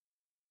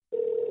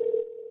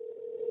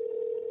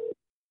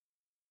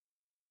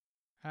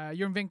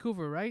You're in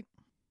Vancouver, right?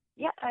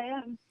 Yeah, I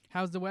am.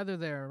 How's the weather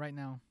there right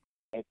now?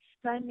 It's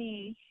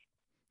sunny.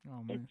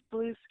 Oh It's man.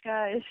 blue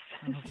skies.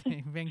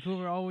 Okay,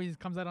 Vancouver always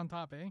comes out on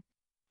top, eh?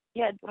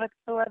 Yeah, what's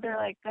the weather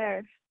like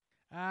there?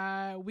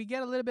 We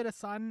get a little bit of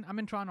sun. I'm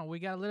in Toronto. We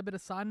get a little bit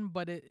of sun,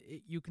 but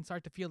you can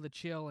start to feel the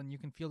chill, and you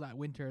can feel that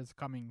winter is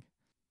coming.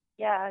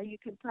 Yeah, you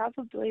could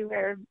probably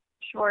wear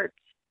shorts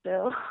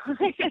still,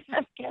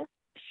 I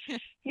guess,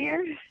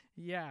 here.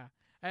 Yeah.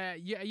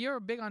 You're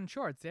big on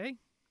shorts, eh?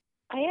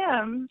 I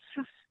am.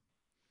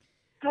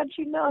 How'd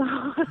you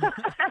know?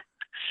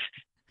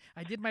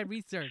 I did my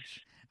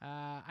research.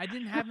 I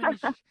didn't have any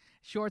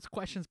shorts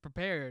questions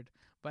prepared,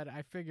 but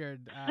I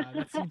figured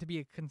that seemed to be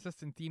a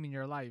consistent theme in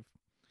your life.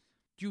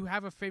 Do you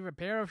have a favorite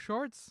pair of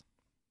shorts?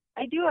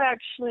 I do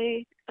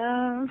actually.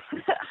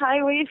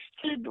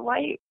 High-waisted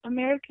white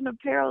American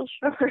Apparel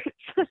shorts.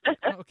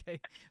 Okay,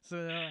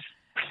 so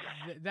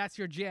that's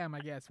your jam, I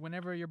guess.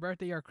 Whenever your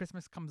birthday or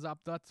Christmas comes up,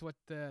 that's what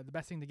the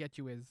best thing to get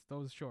you is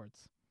those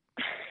shorts.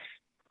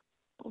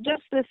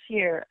 Just this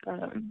year,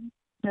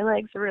 my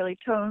legs are really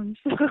toned,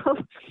 so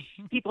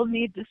people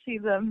need to see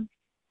them.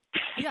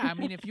 Yeah, I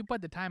mean, if you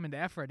put the time and the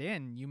effort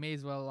in, you may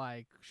as well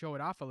like show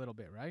it off a little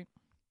bit, right?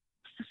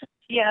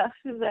 Yeah,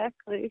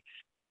 exactly.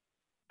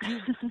 Do you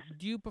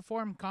do you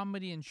perform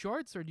comedy in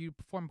shorts or do you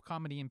perform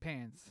comedy in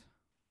pants?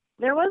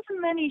 There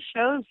wasn't many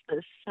shows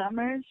this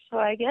summer, so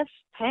I guess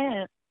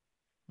pants,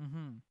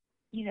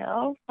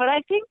 Mm-hmm. But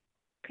I think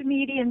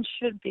comedians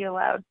should be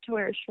allowed to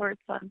wear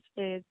shorts on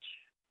stage,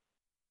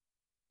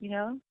 you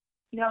know?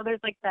 There's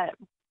like that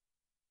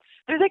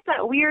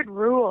weird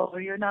rule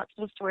where you're not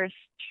supposed to wear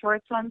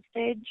shorts on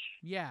stage.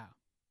 Yeah,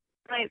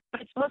 Right,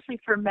 but it's mostly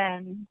for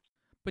men.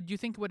 but do you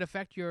think it would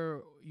affect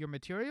your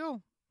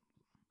material?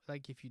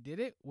 Like if you did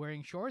it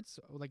wearing shorts,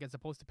 like as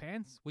opposed to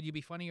pants, would you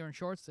be funnier in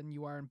shorts than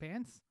you are in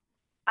pants?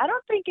 I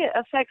don't think it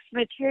affects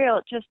material,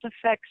 it just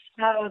affects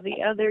how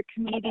the other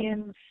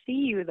comedians see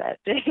you that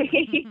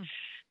day.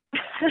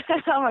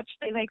 How much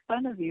they make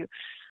fun of you.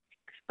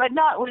 But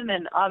not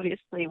women,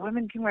 obviously.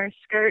 Women can wear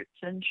skirts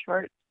and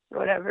shorts or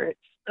whatever. It's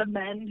the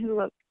men who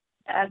look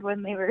bad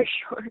when they wear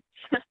shorts.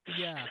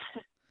 Yeah,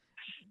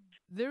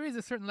 there is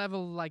a certain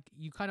level like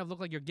you kind of look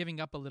like you're giving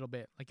up a little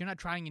bit, like you're not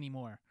trying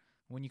anymore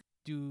when you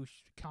do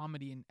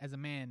comedy as a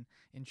man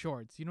in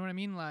shorts. You know what I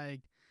mean?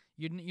 Like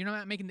you're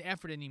not making the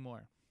effort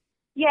anymore.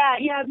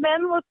 Yeah,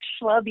 men look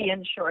schlubby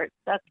in shorts.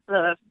 That's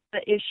the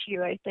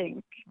issue, I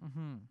think.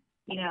 Mm-hmm.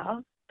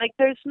 Like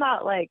there's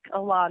not like a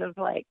lot of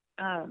like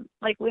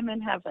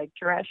women have like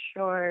dress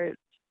shorts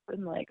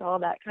and like all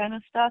that kind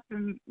of stuff,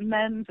 and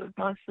men's would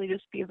mostly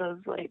just be those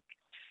like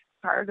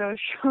cargo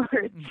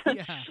shorts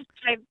Yeah.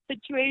 type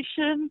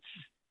situation.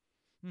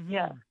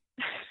 Yeah.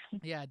 Mm-hmm.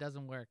 Yeah, it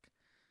doesn't work.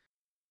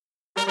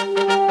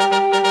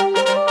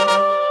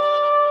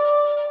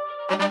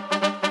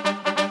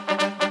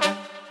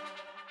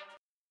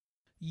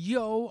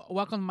 Yo,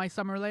 welcome to my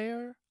summer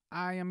lair.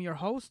 I am your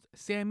host,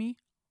 Sammy.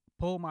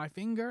 Pull my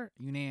finger,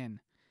 Yunan.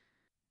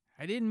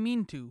 I didn't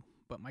mean to,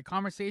 but my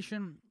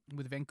conversation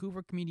with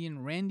Vancouver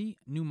comedian Randy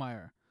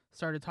Newmeyer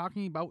started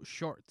talking about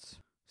shorts.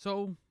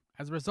 So,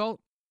 as a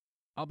result,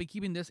 I'll be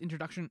keeping this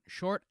introduction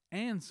short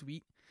and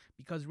sweet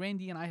because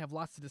Randy and I have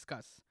lots to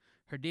discuss.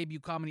 Her debut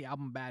comedy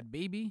album Bad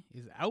Baby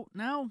is out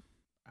now.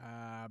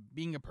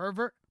 Being a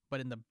pervert, but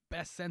in the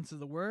best sense of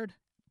the word.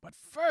 But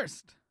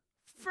first,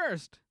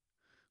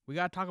 we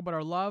gotta talk about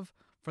our love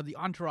for the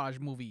Entourage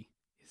movie.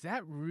 Is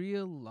that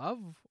real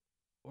love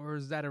or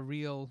is that a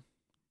real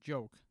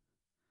joke?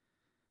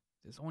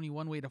 There's only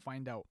one way to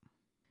find out.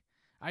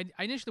 I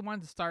initially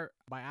wanted to start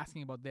by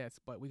asking about this,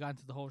 but we got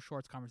into the whole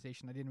shorts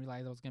conversation. I didn't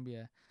realize that was going to be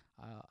a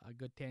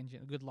good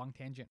tangent, a good long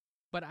tangent.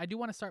 But I do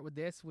want to start with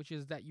this, which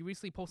is that you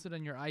recently posted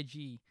on your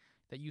IG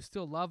that you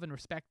still love and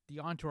respect the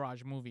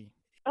Entourage movie.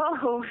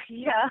 Oh,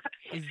 yeah.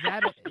 Is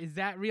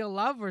that real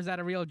love or is that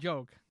a real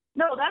joke?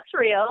 No, that's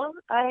real.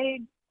 I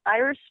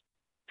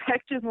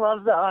respect and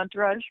love the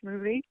Entourage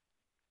movie.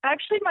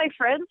 Actually, my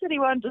friend said he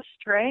wanted to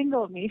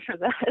strangle me for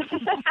that.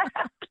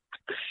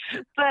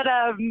 But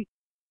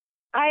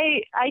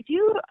I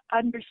do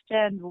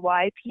understand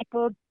why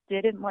people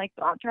didn't like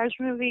the Entourage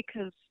movie,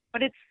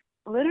 but it's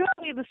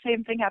literally the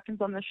same thing happens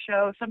on the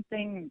show.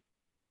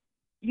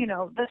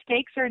 The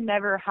stakes are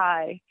never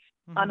high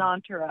on Mm-hmm.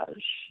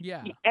 Entourage.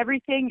 Yeah,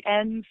 Everything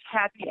ends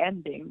happy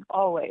ending,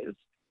 always.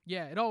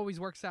 yeah, it always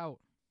works out.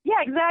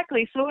 Yeah,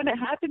 exactly. So when it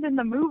happened in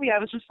the movie, I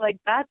was just like,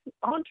 that's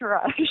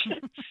Entourage.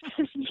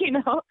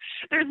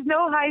 There's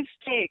no high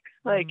stakes,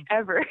 like, Mm-hmm.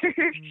 ever.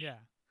 Yeah.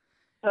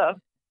 So,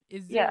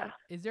 Is yeah. there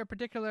is there a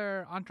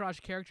particular Entourage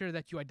character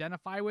that you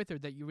identify with or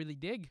that you really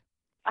dig?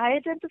 I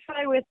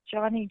identify with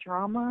Johnny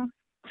Drama,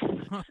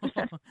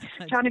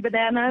 Johnny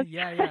Bananas.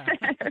 Yeah, yeah.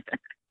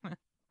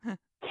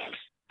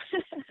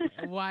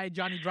 Why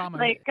Johnny Drama?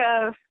 like,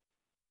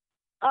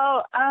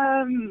 oh,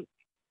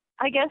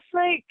 I guess,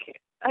 like,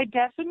 I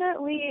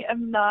definitely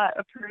am not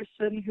a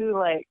person who,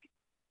 like,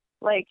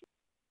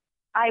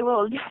 I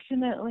will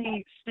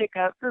definitely stick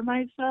up for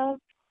myself.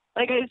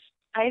 Like,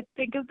 I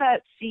think of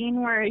that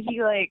scene where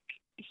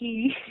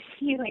he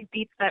he like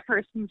beats that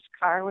person's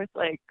car with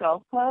like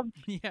golf clubs.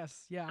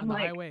 Yes, yeah, on I'm the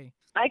like, highway.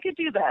 I could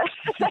do that.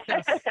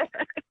 Yes.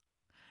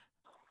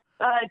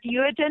 Do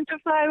you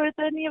identify with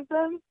any of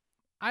them?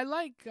 I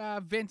like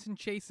Vincent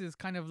Chase's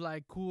kind of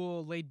like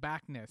cool laid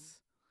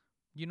backness.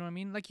 You know what I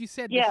mean? Like you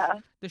said, Yeah,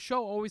 the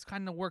show always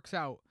kind of works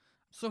out.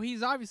 So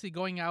he's obviously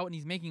going out and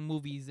he's making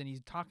movies and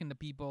he's talking to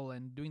people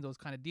and doing those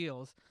kind of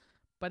deals.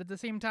 But at the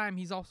same time,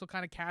 he's also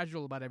kind of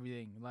casual about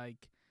everything.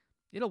 Like,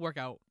 it'll work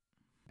out.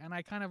 And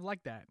I kind of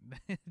like that.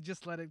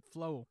 Just let it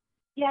flow.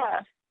 yeah,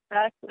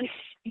 exactly.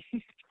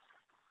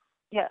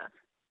 Yeah.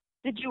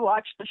 Did you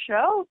watch the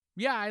show?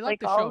 Yeah, I like Like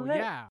the all show. of it?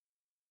 Yeah.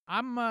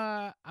 I'm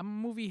a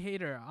movie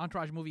hater,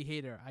 Entourage movie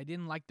hater. I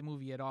didn't like the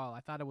movie at all. I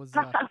thought it was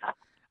a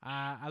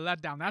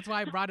letdown. That's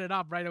why I brought it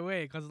up right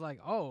away because like,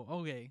 oh,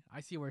 okay,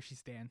 I see where she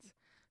stands.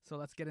 So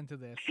let's get into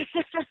this.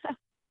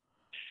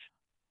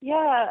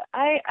 Yeah,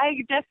 I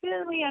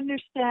definitely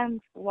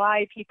understand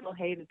why people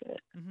hated it.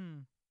 Hmm.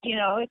 You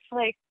know, it's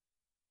like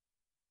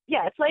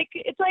yeah, it's like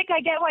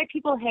I get why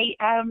people hate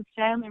Adam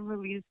Sandler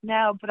movies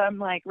now, but I'm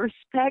like,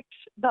 respect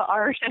the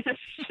artist.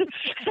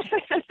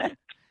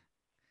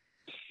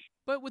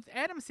 But with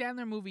Adam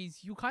Sandler movies,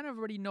 you kind of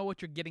already know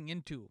what you're getting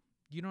into.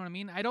 You know what I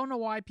mean? I don't know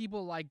why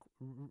people like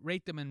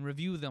rate them and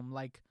review them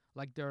like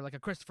they're like a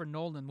Christopher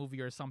Nolan movie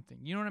or something.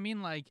 You know what I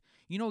mean? Like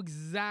you know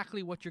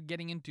exactly what you're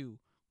getting into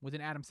with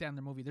an Adam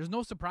Sandler movie. There's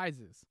no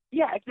surprises.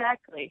 Yeah,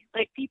 exactly.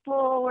 Like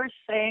people were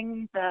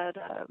saying that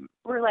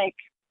we're like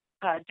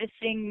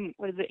dissing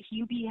was it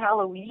Hubie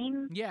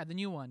Halloween? Yeah, the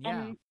new one.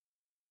 Yeah.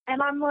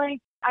 And I'm like,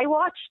 I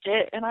watched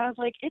it and I was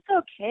like, it's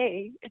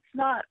okay. It's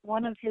not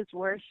one of his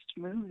worst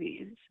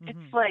movies.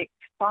 It's like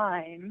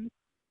fine.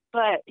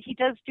 But he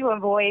does do a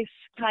voice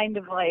kind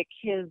of like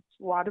his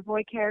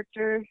Waterboy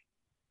character,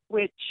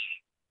 which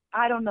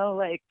I don't know,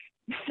 like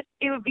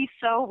it would be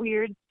so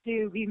weird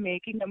to be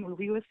making a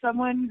movie with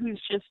someone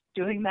who's just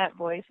doing that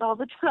voice all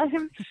the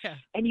time Yeah.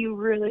 and you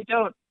really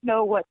don't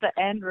know what the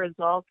end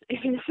result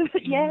is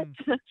yet.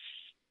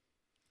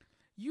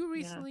 You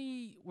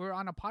recently were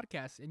on a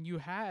podcast and you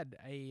had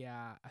a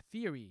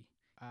theory.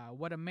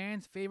 What a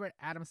man's favorite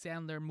Adam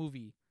Sandler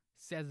movie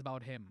says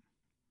about him.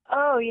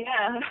 Oh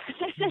yeah.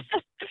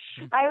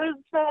 I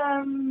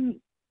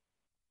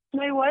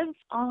was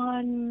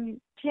on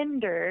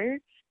Tinder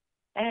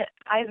and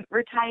I've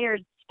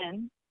retired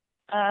since.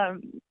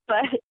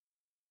 But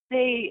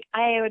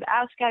I would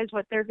ask guys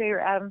what their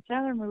favorite Adam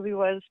Sandler movie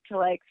was to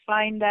like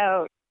find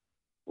out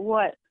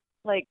what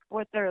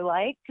they're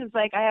like, because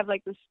like I have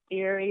like this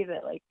theory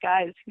that like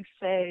guys who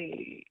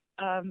say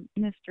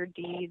Mr.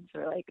 Deeds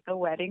or like The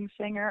Wedding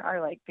Singer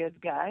are like good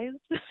guys.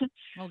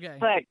 Okay.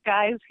 But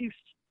guys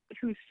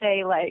who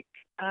say like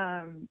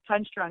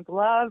Punch Drunk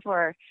Love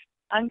or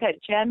Uncut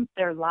Gems,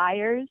 they're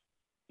liars,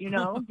 you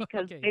know,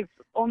 because Okay. they've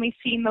only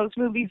seen those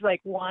movies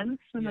like once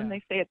and then they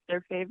say it's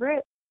their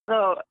favorite.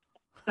 So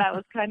that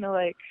was kind of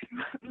like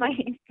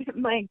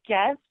my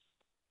guess.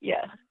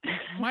 Yeah.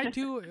 My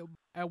two,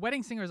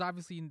 Wedding Singer is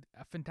obviously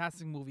a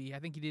fantastic movie. I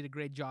think he did a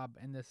great job,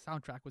 and the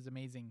soundtrack was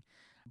amazing.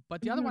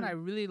 But the other one I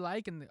really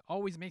like and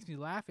always makes me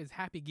laugh is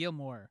Happy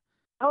Gilmore.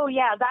 Oh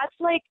yeah, that's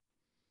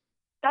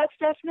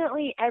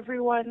definitely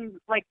everyone,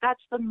 like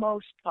that's the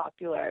most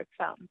popular I've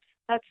found.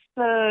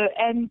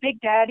 And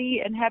Big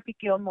Daddy and Happy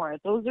Gilmore.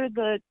 Those are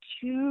the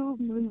two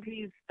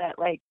movies that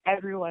like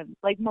everyone,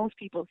 like most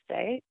people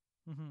say.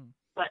 Mm-hmm.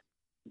 But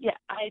yeah,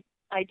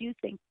 I do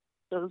think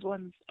those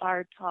ones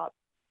are top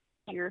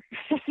tier.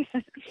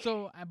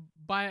 So,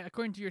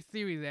 according to your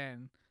theory,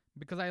 then,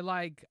 because I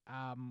like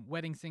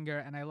Wedding Singer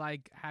and I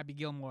like Happy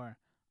Gilmore,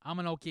 I'm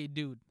an okay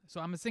dude.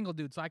 So I'm a single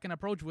dude, so I can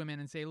approach women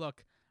and say,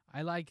 "Look,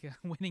 I like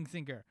Wedding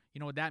Singer." You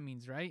know what that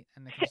means, right?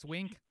 And I can just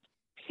wink.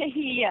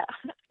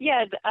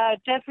 Yeah,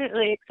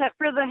 definitely. Except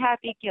for the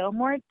Happy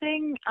Gilmore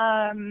thing,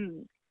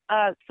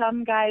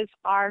 some guys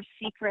are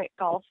secret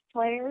golf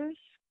players.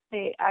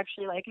 They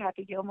actually like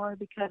Happy Gilmore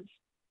because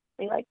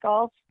they like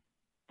golf.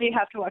 So you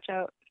have to watch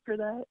out for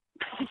that.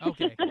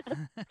 Okay.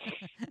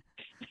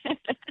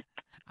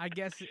 I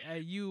guess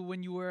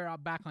when you were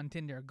back on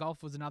Tinder,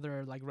 golf was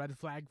another like red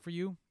flag for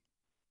you.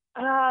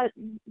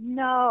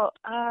 No.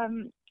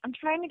 I'm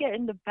trying to get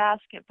into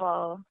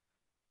basketball.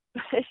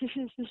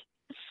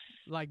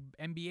 Like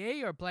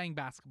NBA or playing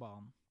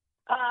basketball?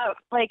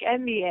 Like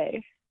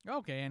NBA.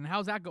 Okay, and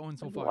how's that going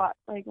so Like far? what?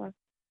 Like what?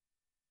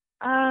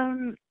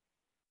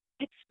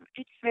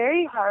 It's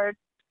very hard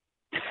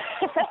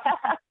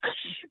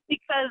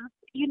because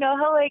you know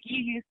how like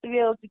you used to be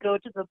able to go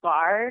to the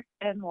bar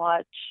and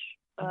watch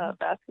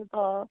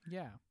basketball,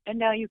 Yeah. and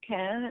now you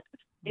can't.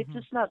 It's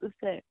just not the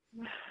same.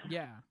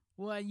 Yeah.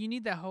 Well, you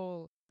need that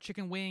whole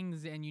chicken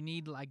wings, and you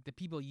need like the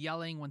people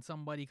yelling when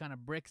somebody kind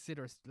of bricks it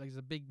or like there's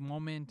a big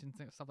moment and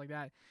stuff like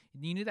that.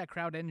 You need that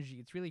crowd energy.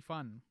 It's really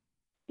fun.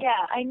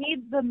 Yeah, I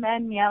need the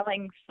men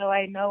yelling so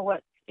I know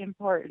what's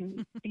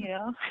important, you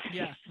know?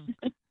 Yeah.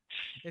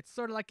 It's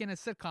sort of like in a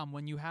sitcom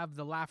when you have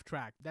the laugh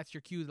track. That's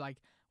your cue. Like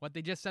what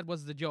they just said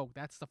was the joke.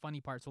 That's the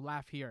funny part. So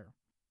laugh here.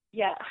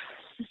 Yeah.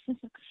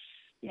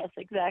 Yes,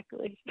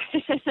 exactly.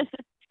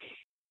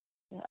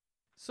 Yeah.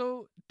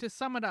 So to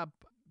sum it up,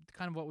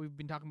 kind of what we've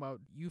been talking about,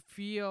 you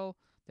feel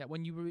that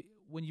when you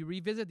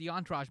revisit the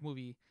Entourage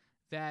movie,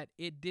 that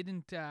it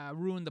didn't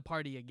ruin the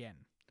party again.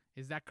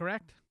 Is that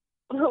correct?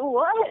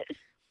 What?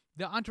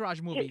 The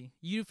Entourage movie,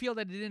 you feel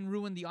that it didn't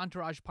ruin the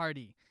Entourage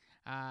party.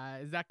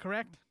 Is that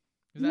correct?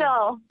 Is that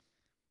No,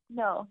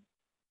 no.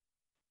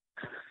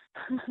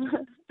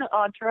 The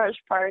Entourage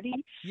party.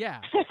 yeah,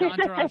 the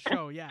Entourage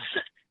show, yeah.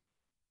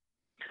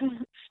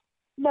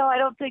 No, I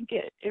don't think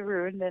it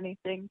ruined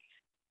anything.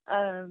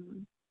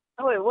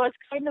 Oh, it was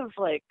kind of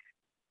like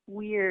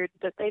weird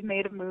that they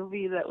made a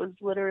movie that was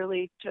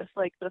literally just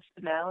like the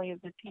finale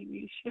of the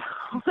TV show.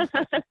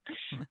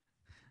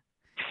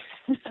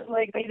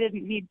 Like they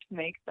didn't need to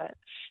make that.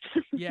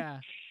 Yeah.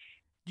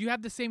 Do you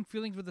have the same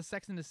feelings with the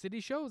Sex and the City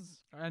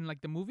shows and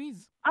like the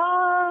movies?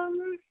 I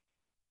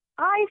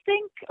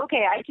think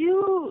okay, I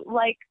do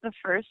like the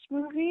first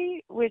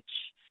movie, which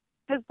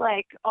is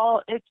like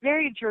it's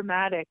very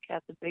dramatic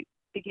at the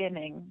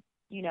beginning,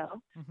 you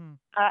know. Mm-hmm.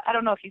 I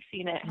don't know if you've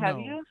seen it. Have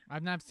No, you?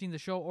 I've not seen the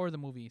show or the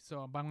movie,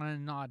 so I'm gonna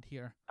nod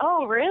here.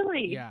 Oh,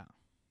 really? Yeah.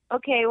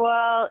 Okay,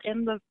 well,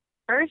 in the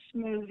first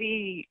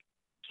movie,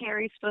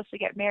 Carrie's supposed to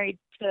get married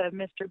to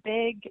Mr.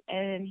 Big,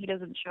 and he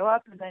doesn't show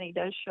up, and then he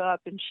does show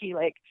up, and she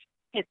like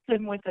hits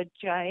him with a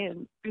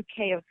giant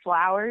bouquet of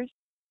flowers.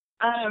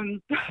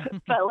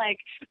 But like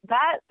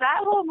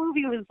that whole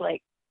movie was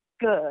like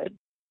good.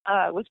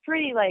 Was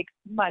pretty like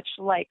much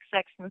like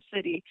Sex and the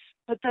City.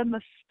 But then the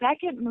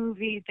second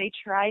movie, they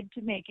tried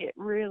to make it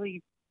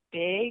really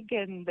big,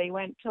 and they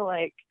went to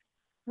like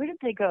where did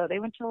they go? They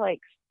went to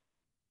like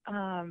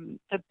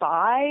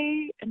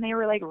Dubai, and they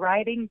were like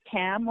riding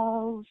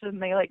camels,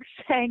 and they like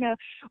they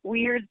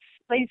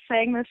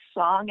sang this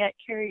song at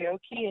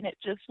karaoke, and it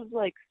just was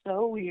like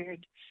so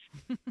weird.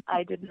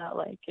 I did not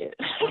like it.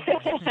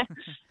 Okay.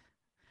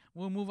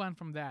 We'll move on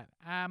from that.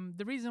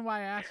 The reason why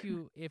I asked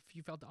you if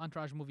you felt the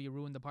Entourage movie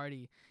ruined the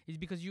party is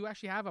because you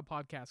actually have a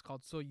podcast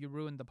called So You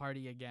Ruined the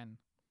Party Again.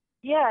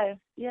 Yeah.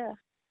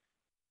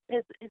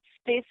 It's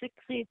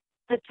basically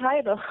the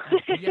title.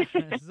 Yeah.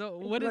 So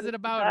what is it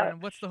about,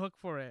 and what's the hook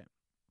for it?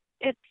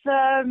 It's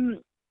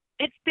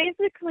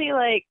basically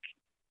like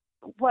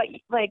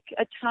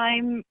a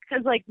time,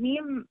 because like me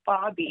and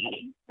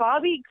Bobby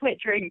quit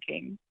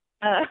drinking.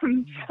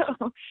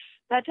 So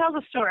that tells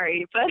a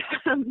story, but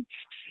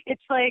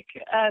it's like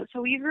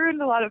so we've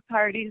ruined a lot of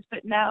parties,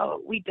 but now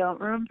we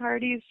don't ruin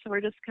parties, so we're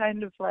just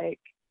kind of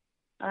like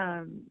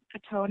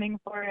atoning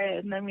for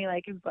it, and then we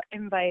like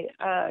invite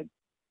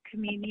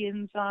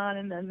comedians on,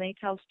 and then they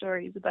tell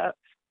stories about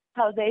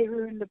how they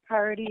ruined a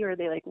party, or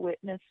they like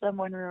witnessed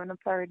someone ruin a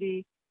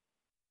party.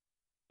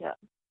 Yeah.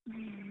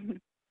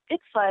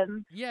 It's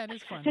fun. Yeah, it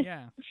is fun.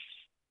 Yeah.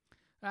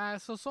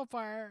 So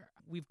far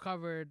we've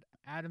covered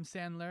Adam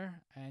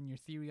Sandler and your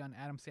theory on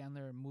Adam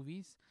Sandler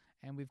movies,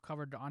 and we've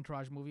covered the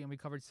Entourage movie, and we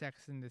covered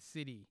Sex in the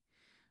City.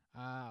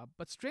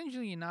 But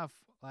strangely enough,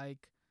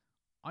 like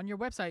on your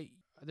website,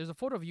 there's a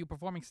photo of you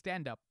performing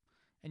stand up,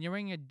 and you're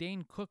wearing a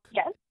Dane Cook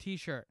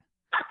T-shirt.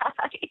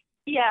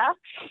 Yeah.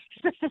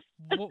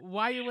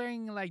 Why are you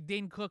wearing like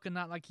Dane Cook and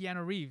not like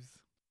Keanu Reeves?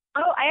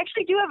 Oh, I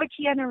actually do have a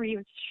Keanu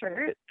Reeves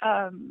shirt.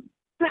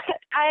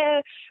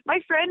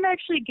 My friend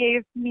actually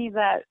gave me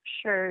that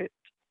shirt.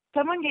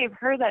 Someone gave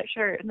her that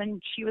shirt, and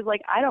then she was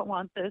like, "I don't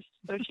want this,"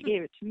 so she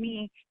gave it to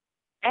me.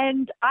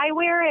 And I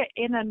wear it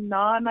in a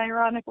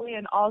non-ironic way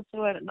and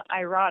also in an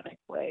ironic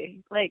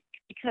way, like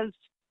because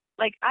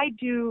like I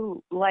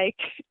do like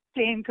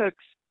Dane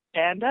Cook's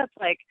stand-up.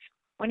 Like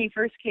when he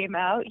first came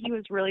out, he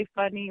was really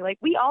funny. Like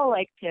we all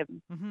liked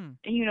him, Mm-hmm.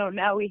 and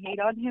now we hate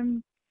on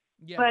him.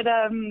 Yeah. But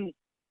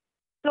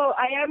so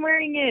I am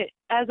wearing it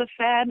as a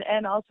fan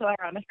and also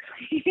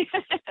ironically.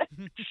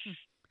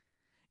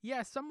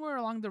 Yeah, somewhere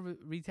along the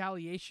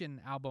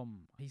Retaliation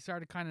album, he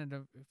started kind of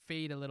to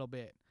fade a little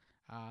bit.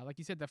 Like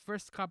you said, the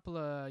first couple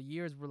of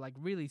years were like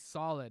really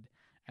solid,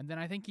 and then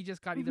I think he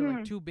just got either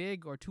like too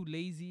big or too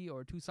lazy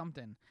or too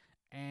something,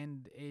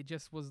 and it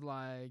just was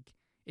like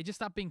it just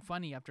stopped being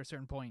funny after a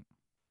certain point.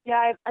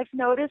 Yeah, I've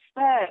noticed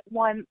that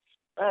once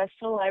a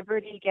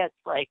celebrity gets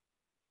like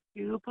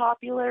too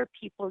popular,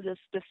 people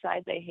just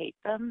decide they hate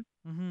them.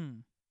 Mm-hmm.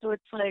 So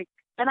it's like,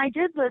 and I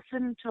did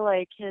listen to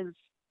like his,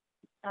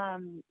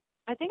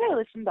 I think I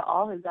listened to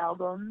all his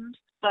albums,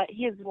 but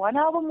his one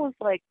album was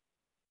like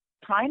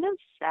kind of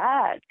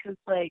sad because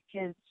like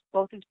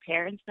both his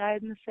parents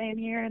died in the same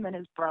year, and then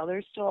his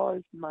brother stole all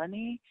his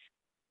money.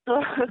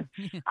 So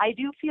I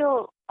do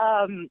feel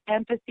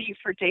empathy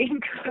for Dane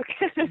Cook.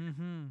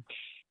 Mm-hmm.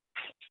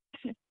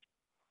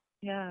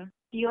 Yeah.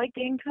 Do you like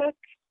Dane Cook?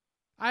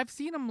 I've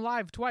seen him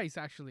live twice,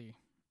 actually.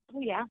 Oh,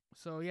 yeah.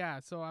 So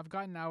I've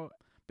gotten out.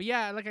 But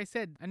yeah, like I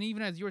said, and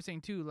even as you were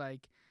saying too,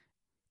 like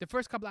the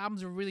first couple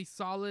albums were really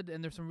solid,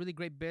 and there's some really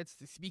great bits,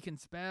 the Speak and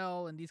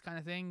Spell and these kind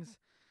of things.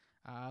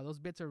 Those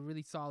bits are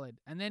really solid.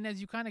 And then as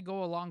you kind of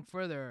go along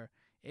further,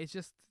 it's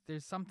just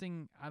there's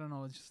something, I don't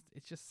know,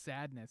 it's just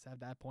sadness at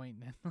that point,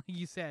 like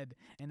you said,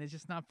 and it's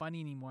just not funny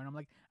anymore. And I'm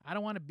like, I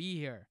don't want to be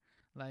here.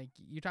 Like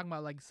you're talking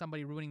about like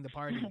somebody ruining the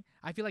party.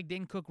 I feel like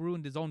Dane Cook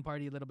ruined his own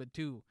party a little bit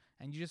too.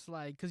 And you just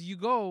like, cause you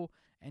go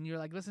and you're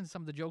like, listen to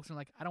some of the jokes and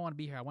like, I don't want to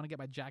be here. I want to get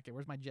my jacket.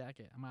 Where's my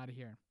jacket? I'm out of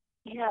here.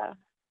 Yeah.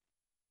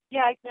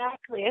 Yeah,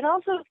 exactly. And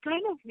also it's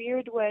kind of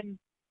weird when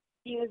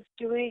he was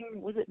doing,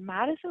 was it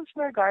Madison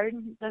Square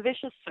Garden, the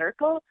Vicious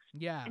Circle?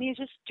 Yeah. And he's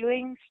just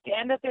doing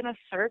stand up in a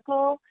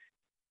circle,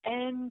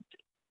 and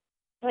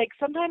like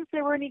sometimes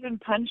there weren't even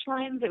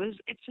punchlines.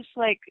 It's just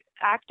like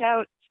act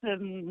outs,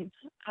 and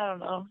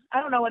I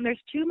don't know, when there's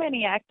too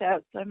many act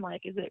outs, I'm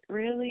like, is it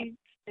really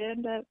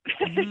stand up?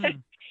 hmm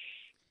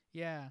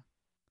Yeah.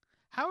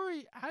 How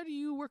do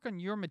you work on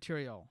your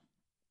material?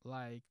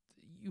 Like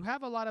you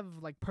have a lot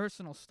of like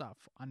personal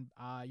stuff on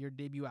your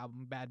debut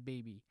album Bad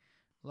Baby.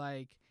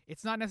 Like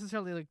it's not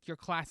necessarily like your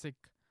classic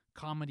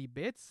comedy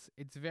bits.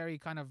 It's very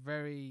kind of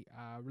very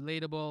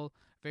relatable,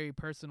 very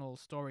personal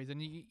stories,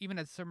 and even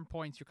at certain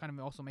points you're kind of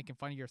also making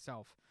fun of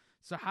yourself.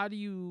 So how do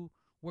you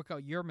work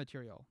out your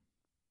material?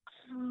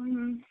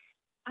 um,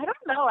 I don't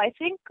know. I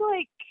think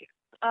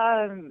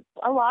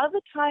a lot of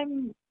the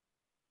time,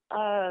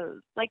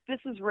 like this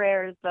is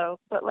rare though,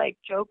 but like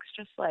jokes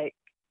just like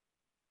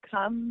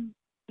come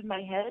in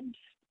my head.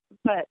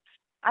 But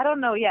I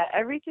don't know. Yeah,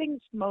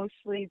 everything's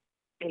mostly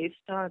based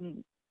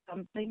on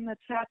something that's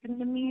happened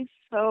to me.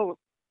 So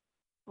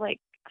like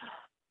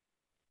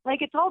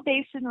it's all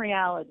based in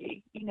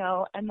reality,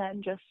 and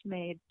then just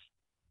made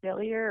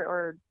sillier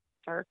or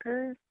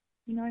darker.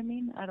 You know what I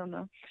mean? I don't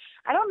know.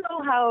 I don't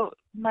know how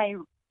my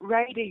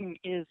writing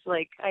is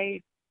like.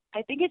 I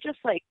think it just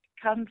like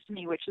comes to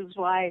me, which is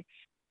why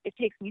it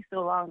takes me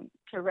so long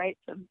to write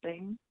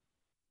something.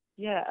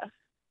 Yeah.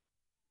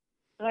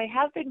 But I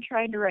have been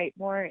trying to write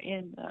more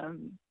in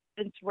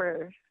since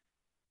we're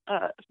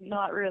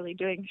not really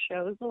doing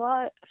shows a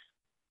lot.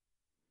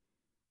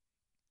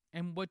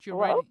 And what you're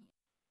Hello? writing?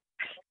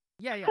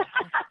 Yeah,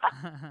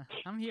 yeah.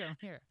 I'm here. I'm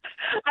here.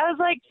 I was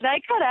like, did I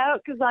cut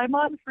out? Because I'm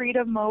on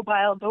Freedom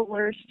Mobile, the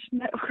worst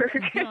network.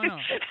 No, no.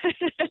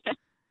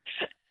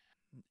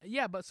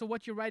 Yeah, but so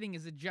what you're writing,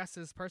 is it just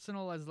as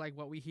personal as like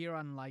what we hear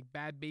on like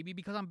Bad Baby?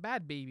 Because on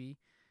Bad Baby,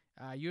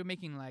 you're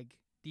making like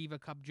diva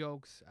cup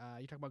jokes.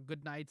 You talk about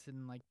good nights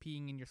and like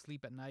peeing in your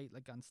sleep at night,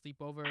 like on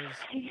sleepovers,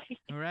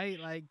 right?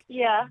 Like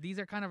Yeah. these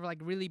are kind of like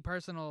really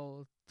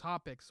personal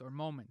topics or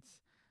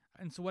moments.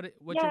 And so what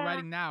you're Yeah.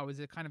 writing now, is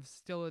it kind of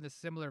still in a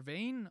similar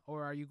vein,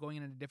 or are you going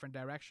in a different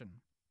direction?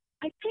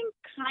 I think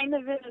kind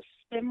of in a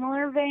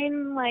similar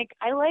vein. Like,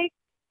 I like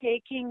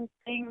taking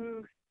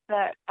things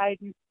that like.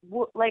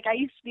 I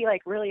used to be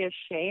like really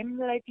ashamed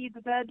that I peed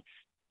the bed,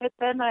 but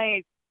then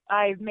I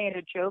made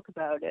a joke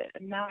about it,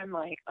 and now I'm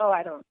like, oh,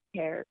 I don't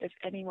care if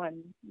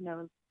anyone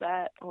knows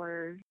that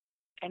or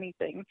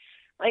anything.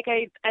 Like,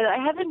 I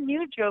have a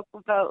new joke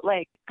about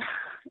like.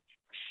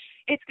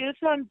 It's gonna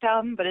sound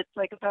dumb, but it's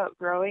like about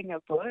growing a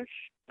bush.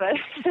 But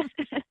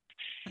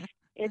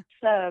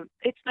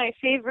it's my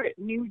favorite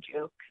new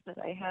joke that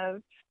I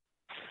have.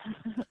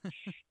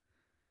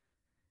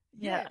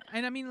 Yeah. Yeah,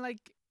 and I mean like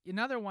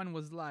another one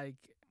was like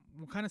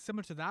kind of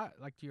similar to that,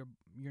 like to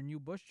your new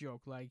Bush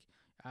joke. Like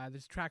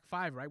there's track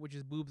 5, right, which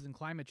is boobs and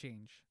climate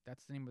change.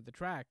 That's the name of the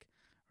track,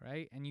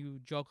 right? And you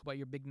joke about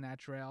your big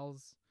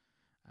naturals,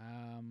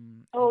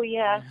 Oh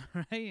yeah.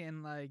 right,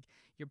 and like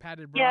your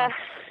padded Yeah.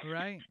 bra,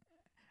 right?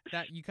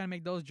 That you kind of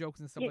make those jokes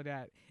and stuff Yeah. like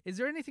that. Is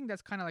there anything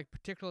that's kind of like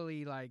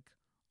particularly like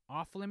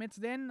off limits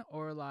then,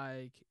 or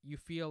like you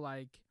feel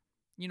like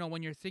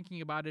when you're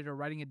thinking about it or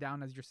writing it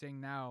down as you're saying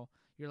now,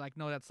 you're like,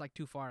 no, that's like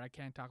too far. I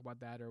can't talk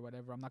about that or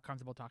whatever. I'm not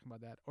comfortable talking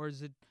about that. Or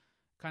is it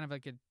kind of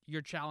like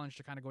your challenge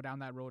to kind of go down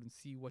that road and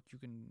see what you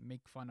can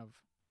make fun of?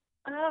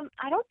 I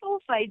don't know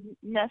if I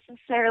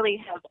necessarily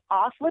have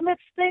off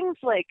limits things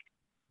like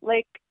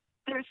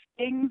there's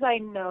things I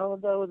know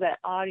though that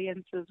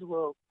audiences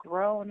will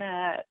groan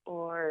at,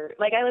 or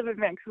like I live in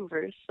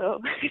Vancouver, so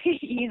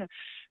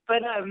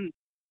but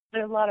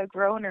there's a lot of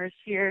groaners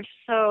here.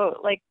 So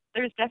like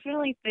there's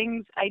definitely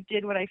things I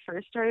did when I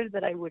first started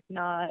that I would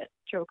not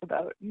joke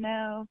about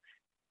now.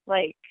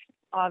 Like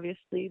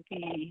obviously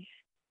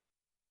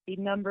the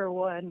number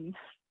one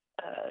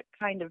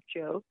kind of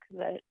joke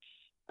that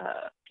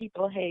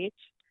people hate,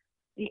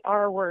 the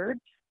R word.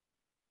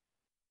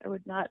 I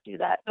would not do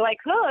that. Though I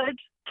could,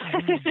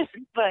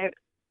 Mm-hmm. but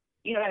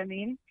you know what I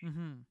mean?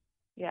 Mm-hmm.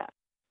 Yeah.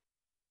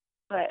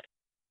 But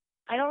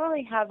I don't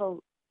really have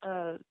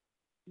a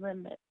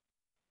limit,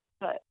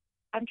 but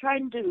I'm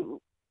trying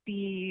to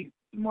be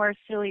more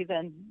silly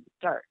than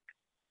dark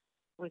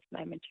with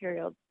my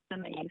material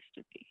than I used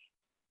to be.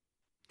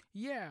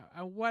 Yeah.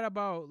 What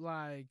about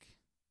like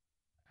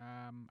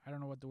I don't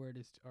know what the word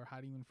is or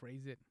how to even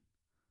phrase it.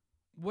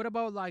 What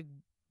about like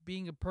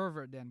being a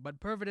pervert then? But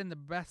pervert in the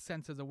best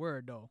sense of the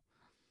word though.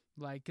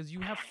 Like, cause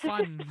you have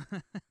fun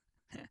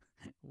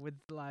with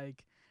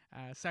like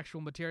sexual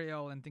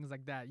material and things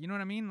like that. You know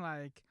what I mean?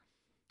 Like,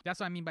 that's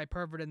what I mean by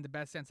pervert in the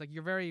best sense. Like,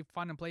 you're very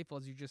fun and playful,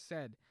 as you just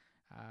said,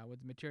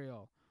 with the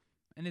material.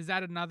 And is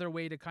that another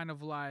way to kind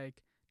of like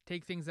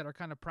take things that are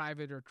kind of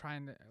private or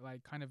trying to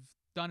like kind of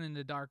done in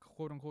the dark,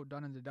 quote unquote,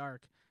 done in the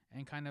dark,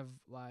 and kind of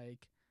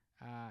like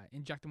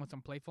inject them with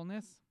some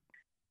playfulness?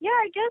 Yeah,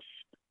 I guess.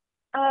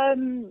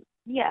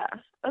 Yeah.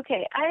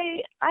 Okay.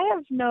 I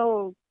have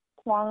no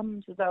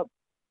qualms about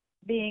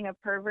being a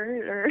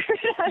pervert or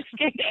I'm just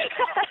kidding.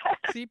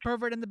 See,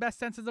 pervert in the best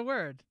sense of the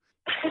word.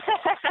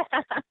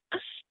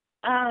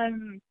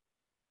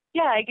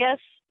 Yeah, I guess.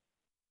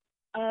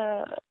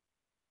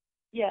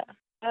 Yeah.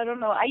 I don't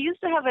know. I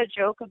used to have a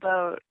joke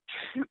about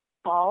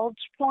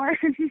bulge porn.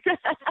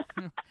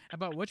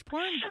 About which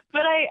porn?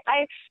 But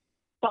I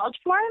bulge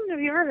porn? Have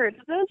you ever heard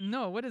of this?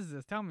 No, what is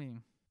this? Tell me.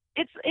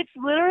 It's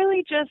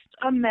literally just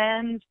a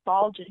man's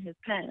bulge in his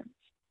pants.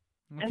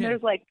 Okay. And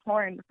there's like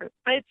porn but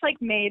it's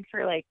like made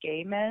for like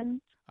gay men.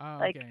 Oh,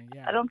 Like okay,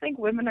 yeah. I don't think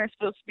women are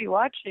supposed to be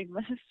watching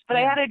this. But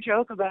Yeah. I had a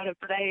joke about it,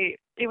 but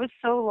it was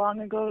so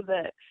long ago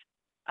that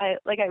I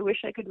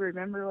wish I could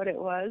remember what it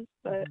was,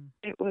 but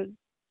it was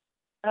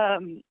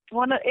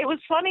it was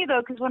funny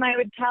though because when I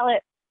would tell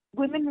it,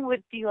 women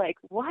would be like,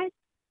 "What?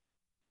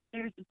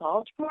 There's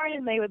bulge porn?"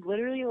 And they would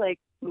literally like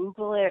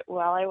Google it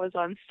while I was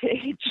on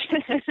stage.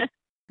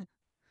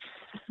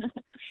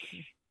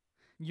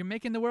 You're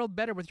making the world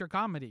better with your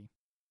comedy.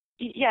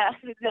 Yeah,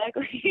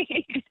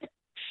 exactly.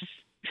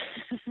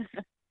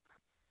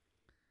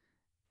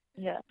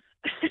 Yeah.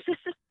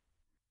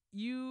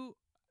 You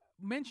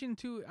mentioned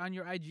too on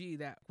your IG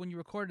that when you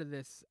recorded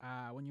this,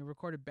 when you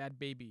recorded Bad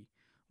Baby,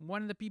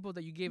 one of the people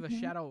that you gave a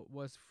shout out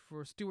was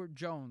for Stuart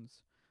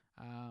Jones,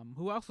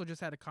 who also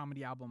just had a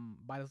comedy album,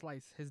 By the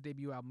Slice. His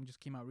debut album just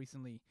came out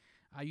recently.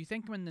 You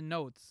thanked him in the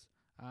notes,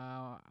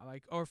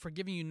 or for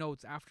giving you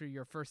notes after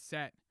your first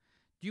set.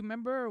 Do you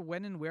remember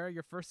when and where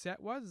your first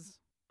set was?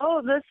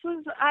 Oh, this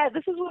is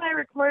when I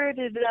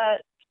recorded.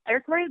 I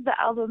recorded the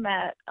album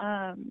at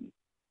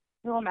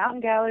Little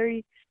Mountain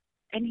Gallery,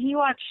 and he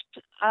watched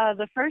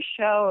the first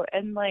show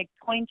and like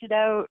pointed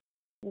out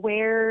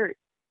where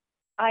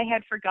I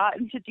had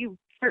forgotten to do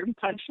certain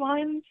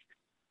punchlines.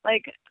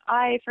 Like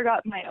I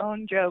forgot my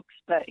own jokes,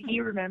 but he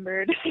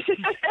remembered.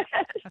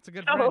 That's a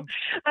good So friend.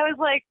 I was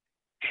like,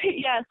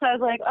 yes, I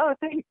was like, oh,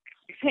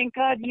 thank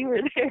God you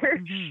were there.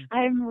 Mm-hmm.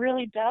 I'm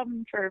really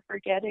dumb for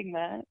forgetting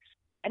that.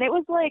 And it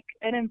was like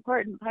an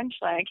important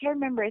punchline. I can't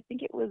remember. I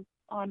think it was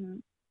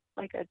on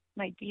like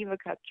my Diva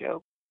Cup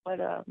joke. But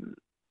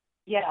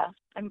yeah,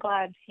 I'm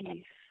glad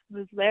he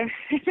was there.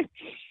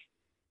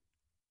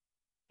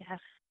 Yeah.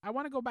 I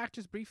want to go back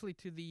just briefly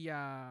to the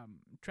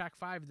track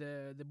 5,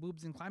 the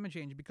boobs and climate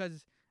change,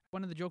 because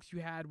one of the jokes you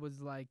had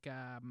was like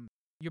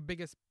your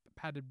biggest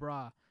padded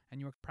bra, and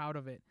you were proud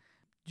of it.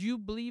 Do you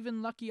believe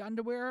in lucky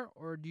underwear,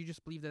 or do you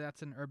just believe that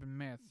that's an urban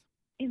myth?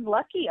 In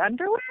lucky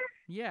underwear?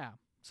 Yeah.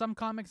 Some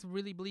comics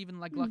really believe in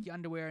like lucky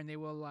underwear, and they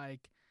will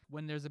like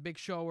when there's a big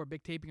show or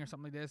big taping or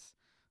something like this,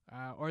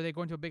 or they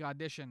go into a big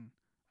audition,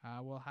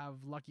 will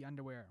have lucky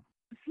underwear.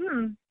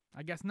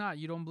 I guess not.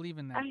 You don't believe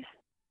in that.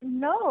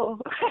 No.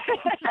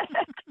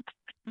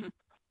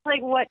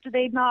 Like what? Do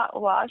they not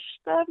wash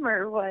them,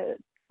 or what?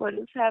 What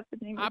is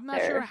happening? I'm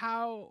not sure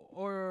how,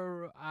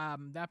 or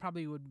that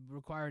probably would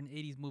require an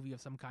 80s movie of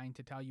some kind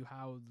to tell you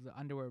how the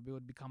underwear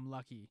would become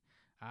lucky.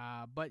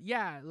 But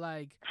yeah,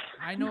 like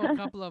I know a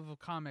couple of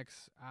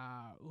comics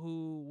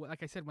who,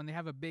 like I said, when they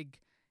have a big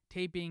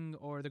taping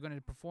or they're going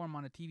to perform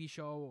on a TV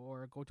show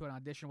or go to an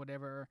audition,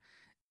 whatever,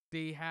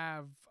 they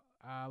have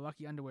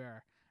lucky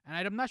underwear. And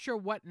I'm not sure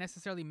what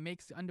necessarily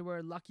makes the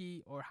underwear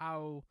lucky or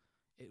how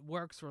it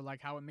works or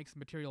like how it makes the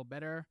material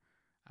better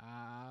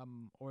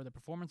or the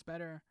performance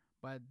better.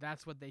 But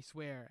that's what they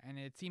swear, and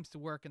it seems to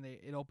work, and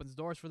it opens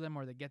doors for them,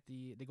 or they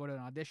go to an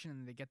audition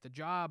and they get the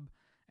job,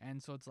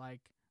 and so it's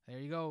like there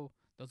you go,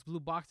 those blue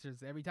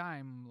boxers every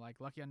time,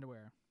 like lucky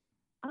underwear.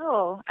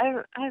 Oh,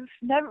 I've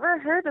never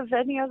heard of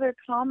any other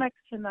comics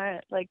in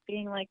that like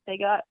being like they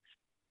got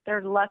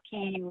their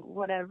lucky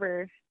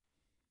whatever.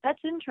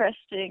 That's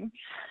interesting.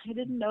 I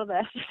didn't know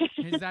that.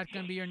 Is that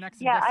gonna be your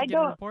next Yeah,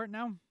 investigative report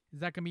now? Is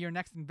that gonna be your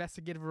next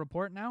investigative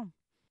report now?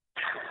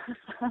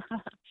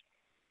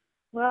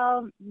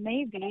 Well,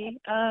 maybe.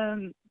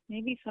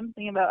 Maybe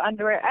something about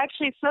underwear.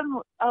 Actually,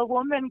 a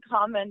woman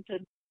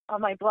commented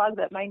on my blog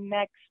that my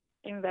next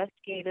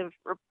investigative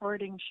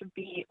reporting should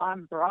be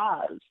on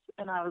bras,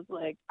 and I was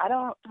like, I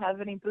don't have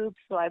any boobs,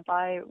 so I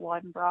buy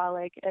one bra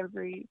like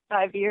every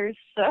 5 years,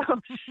 so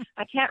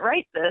I can't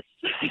write this.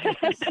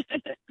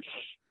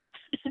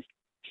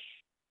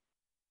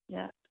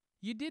 Yeah.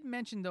 You did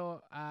mention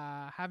though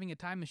having a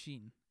time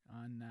machine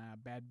on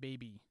Bad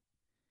Baby.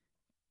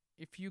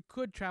 If you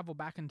could travel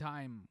back in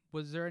time,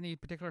 was there any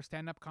particular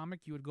stand-up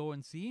comic you would go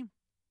and see?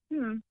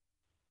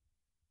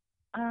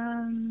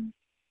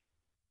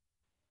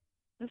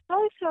 This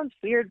probably sounds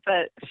weird,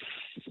 but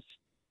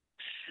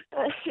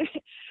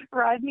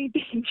Rodney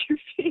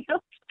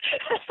Dangerfield.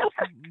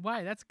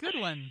 Why? That's a good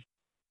one.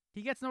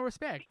 He gets no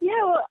respect.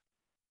 Yeah, well,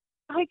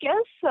 I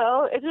guess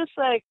so. It's just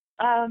like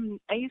I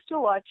used to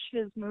watch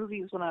his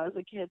movies when I was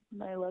a kid,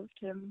 and I loved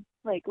him.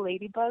 Like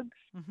Ladybugs.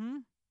 Mm-hmm.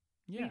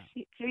 Yeah.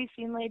 Have you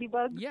seen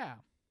Ladybugs? Yeah.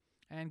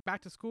 And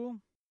Back to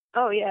School?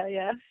 Oh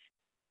yeah.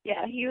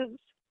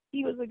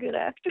 He was a good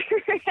actor.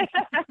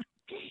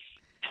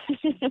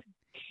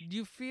 Do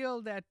you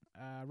feel that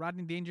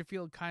Rodney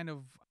Dangerfield kind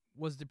of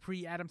was the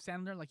pre-Adam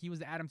Sandler, like he was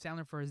the Adam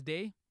Sandler for his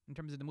day in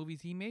terms of the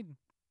movies he made?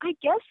 I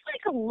guess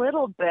like a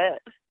little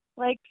bit.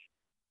 Like,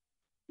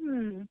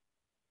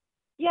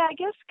 yeah, I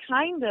guess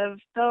kind of.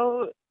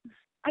 Though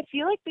I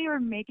feel like they were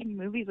making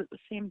movies at the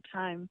same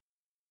time,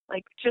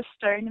 like just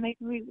starting to make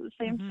movies at the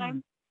same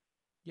time.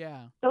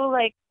 Yeah. So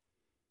like,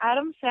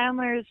 Adam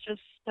Sandler is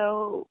just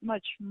so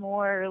much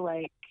more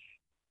like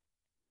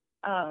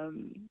I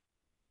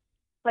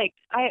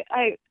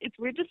it's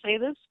weird to say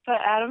this,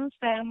 but Adam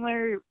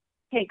Sandler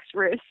takes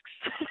risks.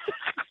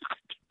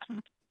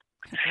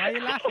 Why are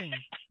you laughing?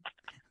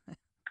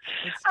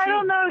 It's I true.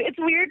 don't know. It's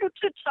weird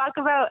to talk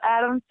about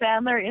Adam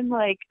Sandler in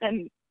like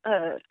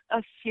a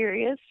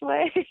serious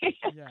way.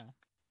 Yeah.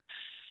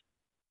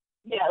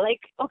 Yeah,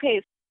 like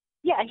okay,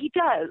 yeah, he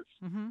does.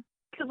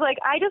 Cause like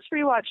I just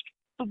rewatched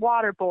The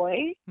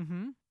Waterboy,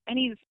 and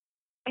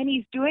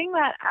he's doing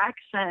that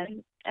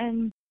accent,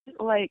 and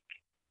like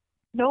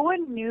no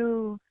one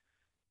knew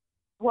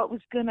what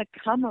was gonna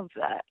come of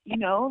that. You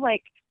know,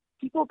 like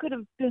people could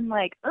have been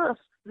like, "Ugh,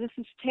 this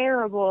is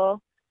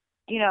terrible,"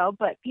 you know,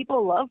 but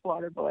people love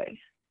Waterboy.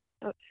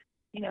 So,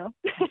 you know.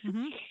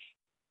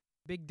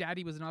 Big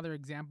Daddy was another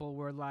example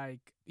where like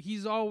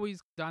he's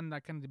always done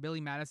that kind of the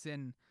Billy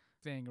Madison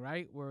thing,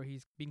 right? Where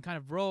he's being kind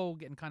of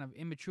rogue and kind of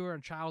immature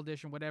and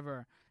childish and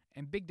whatever.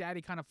 And Big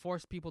Daddy kind of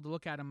forced people to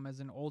look at him as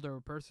an older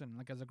person,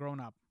 like as a grown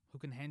up who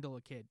can handle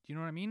a kid. Do you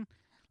know what I mean?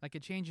 Like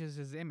it changes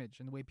his image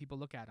and the way people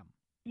look at him.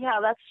 Yeah,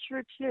 that's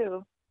true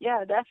too.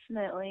 Yeah,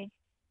 definitely.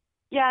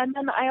 Yeah, and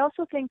then I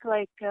also think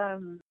like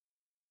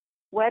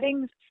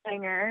Wedding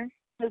Singer,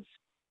 because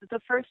the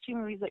first two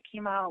movies that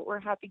came out were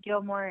Happy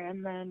Gilmore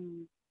and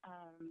then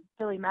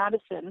Billy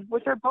Madison,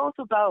 which are both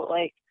about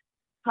like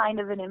kind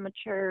of an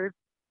immature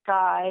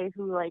guy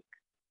who like,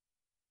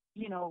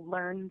 you know,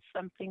 learns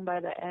something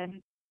by the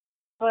end.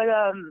 But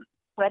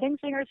Wedding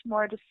Singer is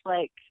more just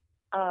like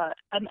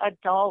an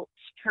adult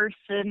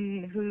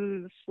person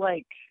who's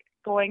like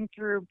going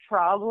through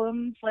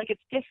problems. Like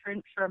it's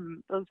different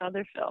from those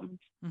other films.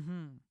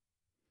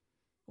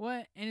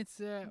 What? And it's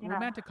a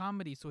romantic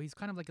comedy, so he's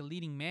kind of like a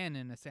leading man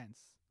in a sense,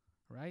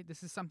 right?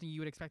 This is something you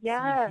would expect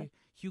to see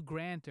Hugh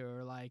Grant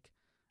or like,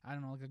 I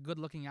don't know, like a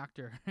good-looking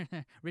actor,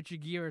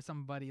 Richard Gere or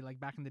somebody like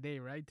back in the day,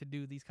 right? To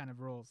do these kind of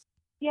roles.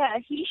 Yeah,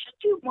 he should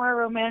do more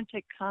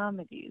romantic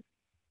comedies.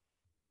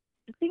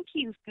 I think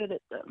he's good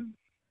at them.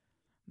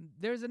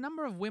 There's a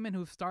number of women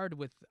who've starred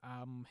with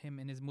him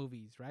in his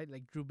movies, right?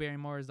 Like Drew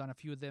Barrymore has done a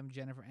few of them,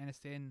 Jennifer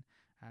Aniston,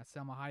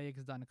 Selma Hayek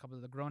has done a couple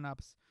of the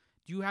grown-ups.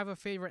 Do you have a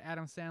favorite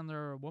Adam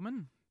Sandler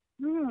woman?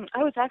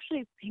 I was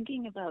actually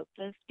thinking about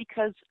this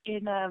because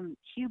in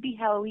Hubie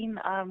Halloween,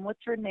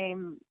 what's her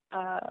name,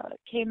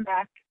 came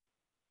back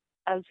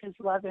as his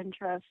love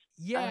interest.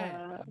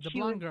 Yeah, the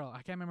blonde girl.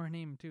 I can't remember her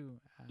name too.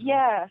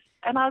 Yeah,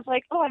 and I was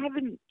like, oh,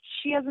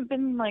 she hasn't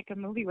been in like a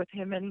movie with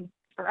him in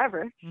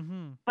forever.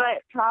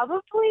 But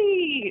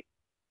probably,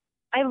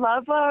 I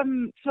love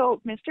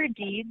so Mr.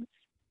 Deeds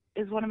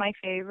is one of my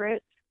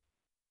favorites,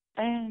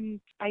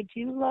 and I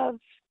do love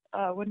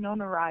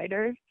Winona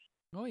Ryder.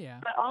 Oh yeah.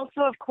 But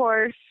also, of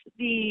course,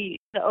 the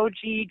OG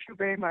Drew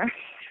Barrymore.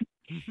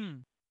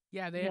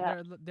 Yeah,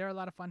 they're a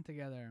lot of fun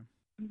together.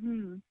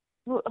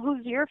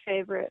 Who's your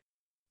favorite?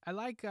 I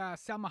like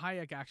Selma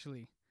Hayek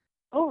actually.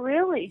 Oh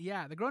really?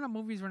 Yeah, the grown-up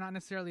movies were not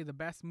necessarily the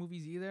best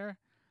movies either,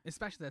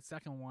 especially that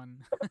second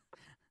one.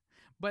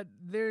 But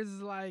there's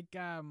like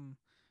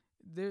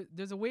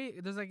there's a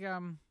way, there's like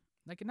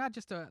not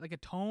just a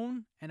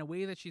tone and a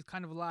way that she's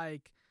kind of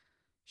like,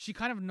 she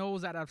kind of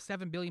knows that out of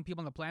 7 billion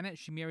people on the planet,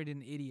 she married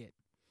an idiot.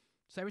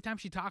 So every time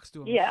she talks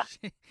to him,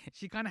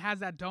 she kind of has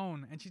that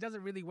tone, and she does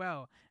it really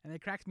well, and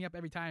it cracks me up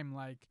every time.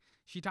 Like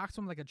she talks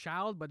to him like a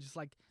child, but just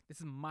like,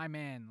 this is my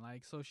man.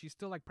 Like, so she's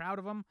still like proud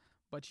of him,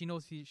 but she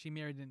knows she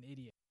married an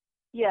idiot.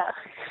 Yeah.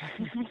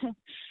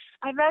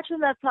 I imagine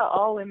that's how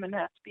all women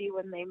have to be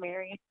when they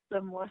marry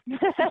someone.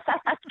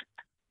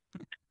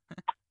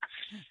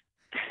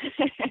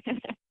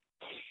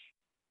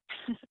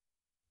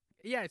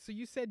 Yeah, so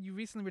you said you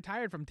recently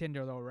retired from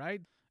Tinder though, right?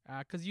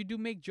 Because you do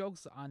make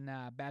jokes on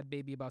Bad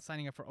Baby about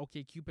signing up for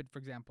OkCupid, for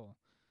example.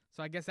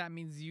 So I guess that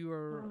means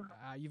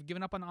you've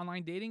given up on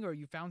online dating, or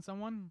you found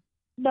someone?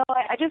 No,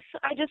 I just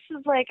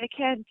was like, I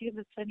can't do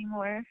this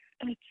anymore.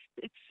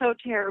 It's so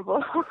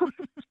terrible.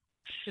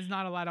 There's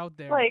not a lot out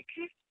there. Like,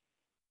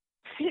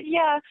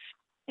 yeah,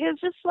 it was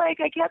just like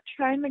I kept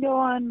trying to go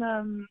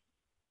on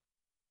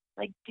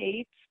like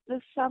dates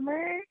this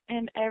summer,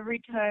 and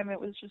every time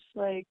it was just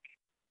like,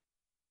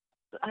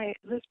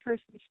 this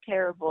person's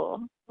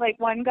terrible. Like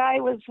one guy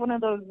was one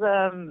of those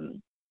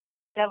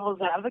devil's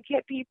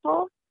advocate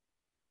people.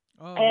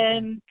 Oh,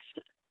 and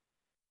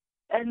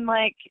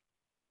like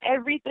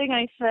everything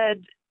I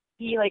said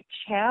he like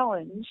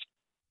challenged,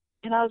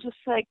 and I was just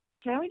like,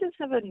 can we just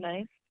have a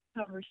nice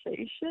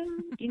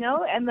conversation, you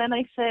know? And then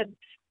I said,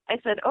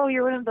 oh,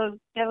 you're one of those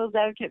devil's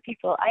advocate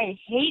people. I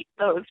hate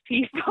those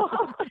people.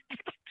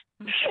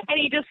 And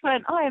he just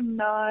went, oh, I'm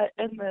not,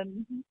 and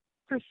then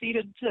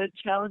proceeded to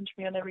challenge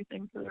me on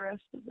everything for the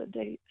rest of the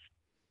date.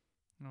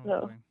 Oh,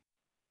 so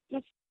boy.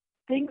 just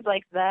things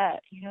like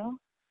that, you know?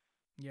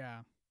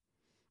 Yeah.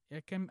 I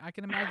can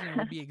imagine it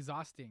would be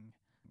exhausting.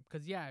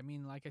 Because yeah, I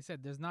mean, like I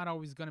said, there's not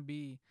always gonna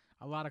be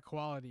a lot of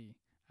quality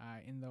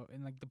in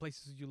like the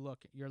places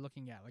you're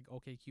looking at, like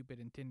OkCupid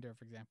and Tinder,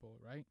 for example,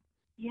 right?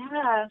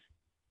 Yeah.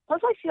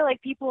 Plus, I feel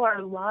like people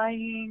are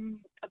lying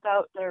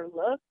about their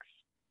looks,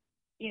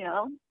 you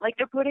know? Like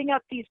they're putting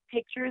up these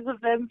pictures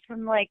of them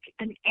from like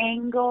an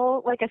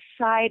angle, like a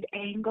side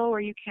angle where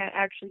you can't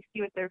actually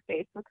see what their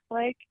face looks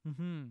like.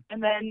 Mm-hmm.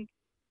 And then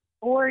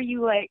or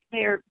you like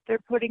they're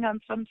putting on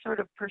some sort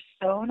of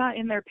persona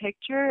in their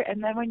picture,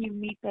 and then when you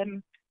meet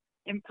them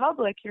in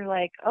public, you're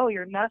like, "Oh,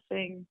 you're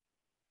nothing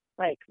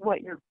like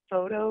what your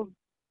photo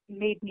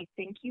made me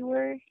think you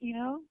were," you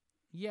know?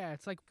 Yeah,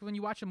 it's like when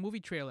you watch a movie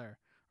trailer,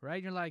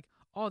 right? You're like,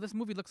 oh, this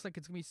movie looks like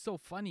it's gonna be so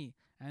funny,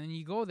 and then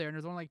you go there and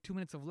there's only like 2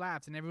 minutes of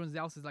laughs, and everyone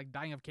else is like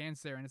dying of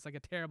cancer, and it's like a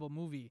terrible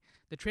movie.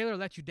 The trailer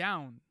let you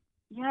down.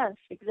 Yes,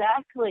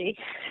 exactly.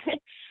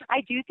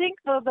 I do think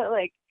though that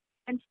like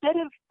instead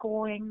of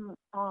going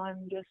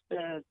on just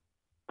a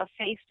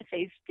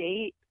face-to-face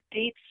date,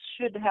 dates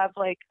should have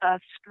like a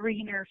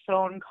screener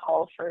phone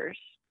call first,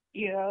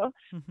 you know?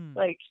 Mm-hmm.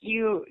 Like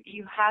you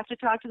have to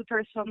talk to the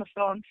person on the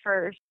phone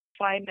first,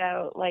 find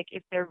out like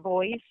if their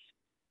voice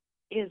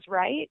is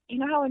right. You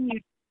know how when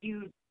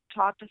you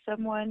talk to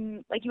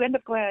someone, like you end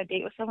up going on a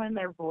date with someone and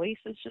their voice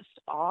is just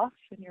off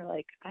and you're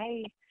like,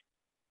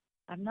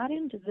 I'm not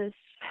into this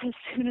as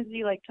soon as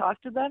you like talk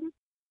to them.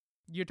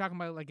 You're talking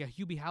about like a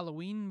Hubie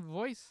Halloween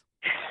voice,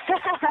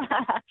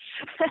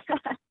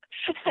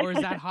 or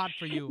is that hot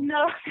for you?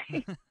 No.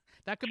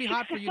 That could be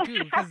hot for you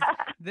too, because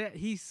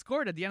he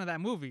scored at the end of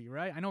that movie,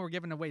 right? I know we're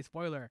giving away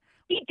spoiler.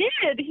 He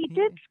did. He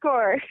did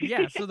score.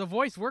 Yeah, so the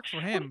voice works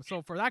for him.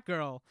 So for that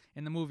girl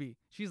in the movie,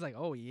 she's like,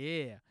 "Oh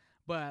yeah."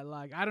 But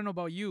like, I don't know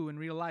about you in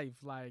real life.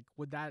 Like,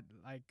 would that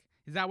like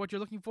is that what you're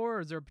looking for,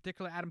 or is there a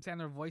particular Adam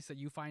Sandler voice that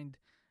you find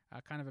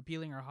kind of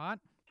appealing or hot?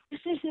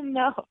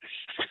 No.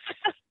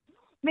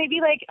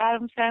 Maybe like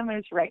Adam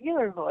Sandler's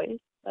regular voice.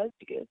 That'd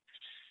be good.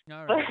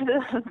 All But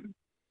right,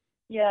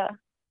 yeah,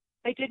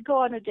 I did go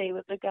on a date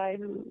with a guy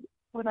who,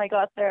 when I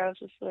got there, I was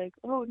just like,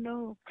 oh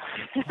no.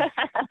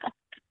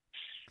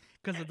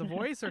 because of the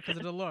voice or because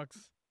of the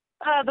looks?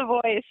 The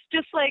voice,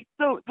 just like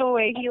the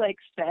way he like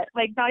said,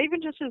 like not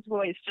even just his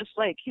voice, just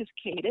like his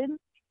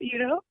cadence, you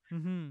know.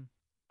 Mm-hmm.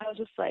 I was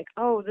just like,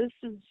 oh, this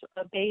is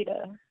a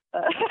beta.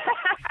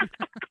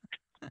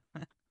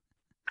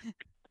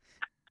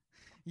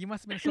 You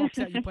must have been so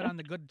upset you put on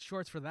the good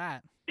shorts for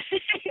that.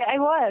 I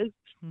was.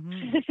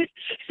 Mm-hmm.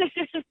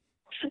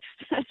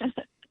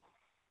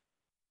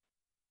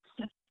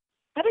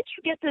 How did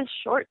you get this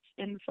shorts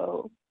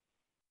info?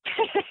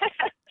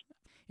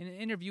 And an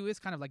interview is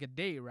kind of like a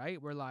date,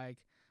 right? Where like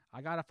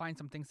I gotta find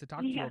some things to talk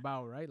to you Yeah.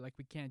 about, right? Like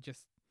we can't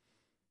just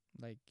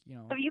like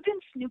Have you been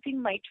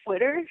snooping my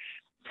Twitter?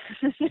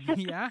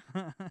 Yeah.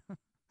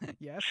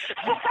 Yes.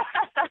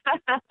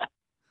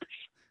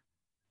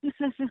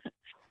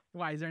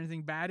 Why is there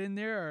anything bad in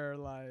there or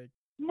like?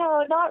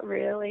 No, not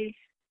really.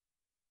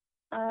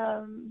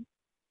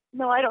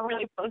 No, I don't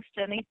really post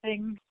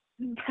anything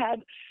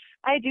bad.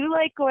 I do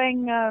like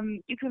going,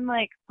 you can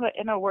like put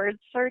in a word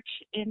search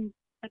in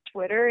a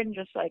Twitter and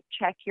just like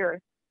check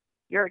your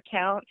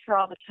account for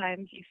all the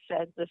times you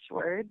said this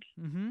word.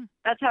 Mm-hmm.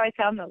 That's how I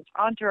found those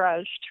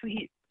entourage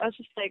tweets. I was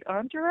just like,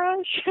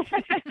 entourage?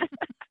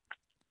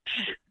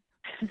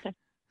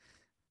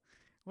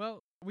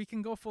 Well, we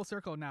can go full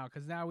circle now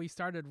because now we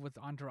started with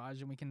Entourage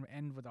and we can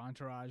end with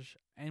Entourage.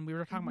 And we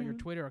were talking about your Mhm.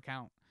 Twitter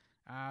account.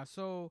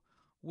 So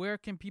where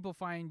can people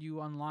find you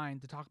online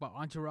to talk about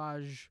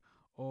Entourage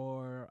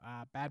or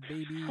Bad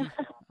Baby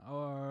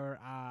or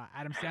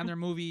Adam Sandler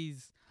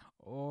movies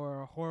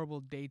or horrible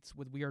dates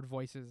with weird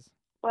voices?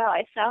 Wow,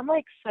 I sound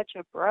like such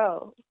a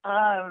bro.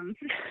 I'm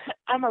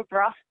a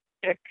bro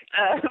chick.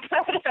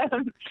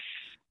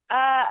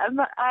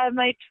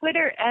 My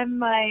Twitter and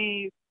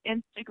my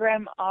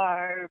Instagram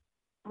are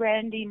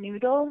Randy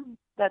Noodle.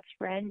 That's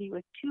Randy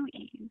with 2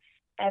 E's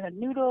and a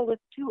noodle with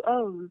 2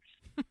 O's.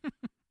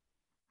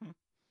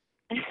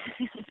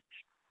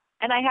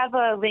 And I have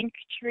a link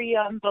tree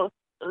on both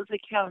those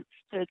accounts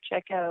to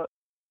check out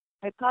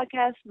my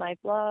podcast, my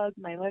blog,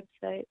 my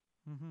website.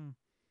 Mm-hmm.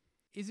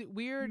 Is it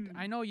weird? Hmm.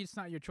 I know it's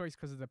not your choice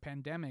because of the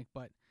pandemic,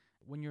 but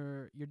when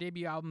your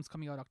debut album's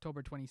coming out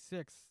October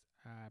 26th,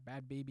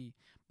 Bad Baby.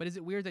 But is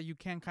it weird that you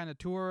can't kind of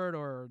tour it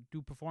or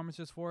do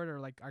performances for it, or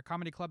like are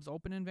comedy clubs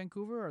open in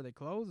Vancouver? Or are they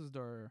closed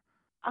or?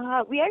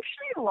 We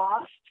actually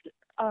lost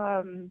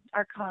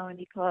our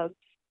comedy clubs.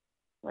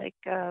 Like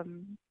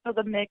so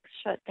the mix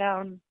shut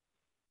down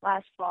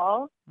last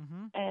fall,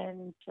 Mm-hmm.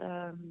 and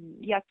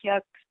Yuck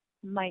Yucks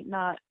might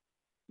not.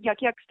 Yuck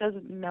Yucks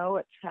doesn't know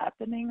what's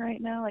happening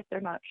right now. Like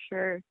they're not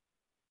sure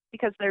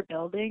because their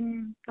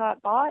building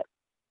got bought.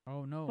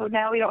 Oh So no.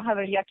 now we don't have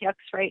a Yuck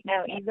Yucks right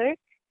now either.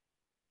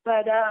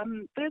 But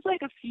there's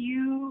like a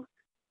few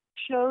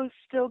shows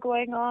still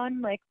going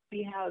on. Like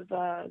we have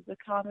the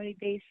Comedy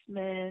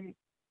Basement,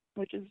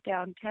 which is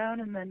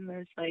downtown, and then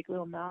there's like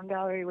Little Mountain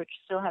Gallery, which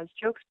still has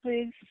jokes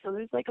plays. So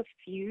there's like a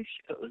few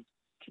shows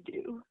to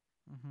do.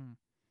 Mm-hmm.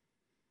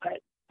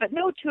 But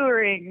no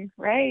touring,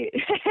 right?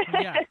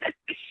 Yeah.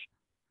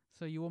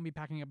 So you won't be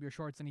packing up your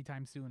shorts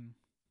anytime soon.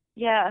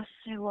 Yes,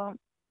 I won't.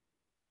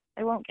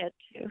 I won't get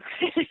to.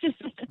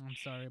 I'm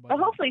sorry about But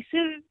that. hopefully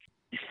soon.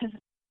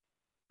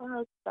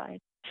 Well, it's fine.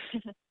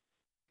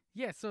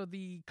 Yeah, so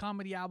the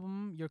comedy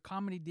album, your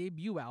comedy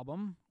debut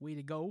album, Way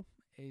to Go,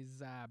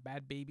 is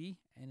Bad Baby,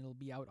 and it'll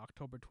be out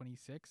October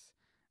 26th.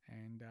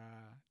 And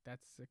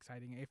that's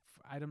exciting.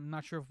 I'm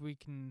not sure if we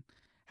can.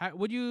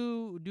 What do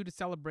you do to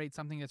celebrate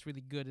something that's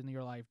really good in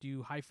your life? Do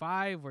you high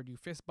five or do you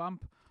fist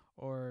bump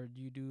or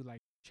do you do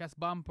like chest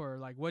bump or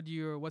like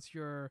what's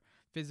your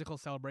physical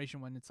celebration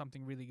when it's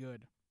something really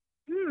good?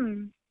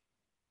 Hmm.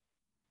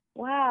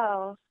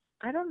 Wow.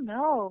 I don't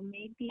know.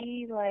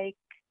 Maybe like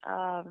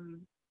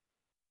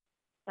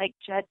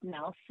Judd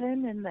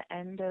Nelson in the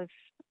end of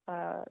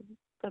uh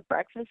the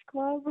Breakfast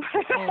Club.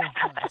 Oh,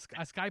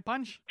 a sky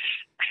punch.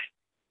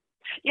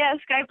 Yeah,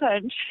 Sky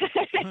Punch.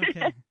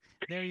 Okay,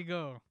 there you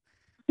go.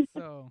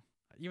 So,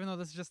 even though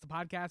this is just a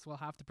podcast, we'll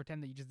have to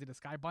pretend that you just did a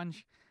sky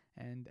punch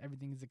and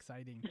everything is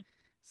exciting.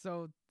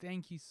 So,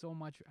 thank you so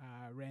much,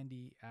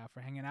 Randy, for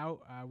hanging out.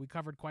 We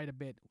covered quite a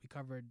bit. We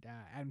covered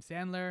Adam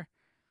Sandler,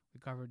 we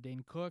covered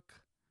Dane Cook.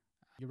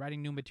 You're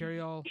writing new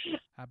material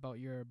about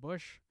your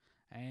Bush,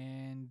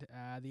 and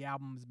the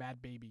album's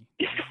Bad Baby.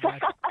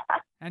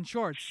 And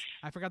shorts.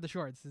 I forgot the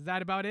shorts. Is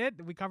that about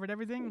it? We covered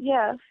everything?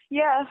 Yeah,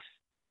 yeah.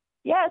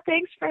 Yeah,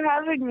 thanks for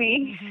having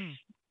me.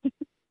 Mm-hmm.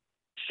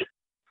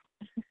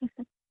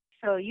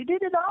 So you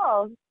did it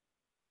all.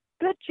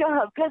 Good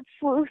job. Good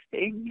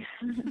sleuthing.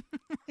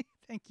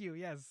 Thank you.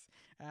 Yes.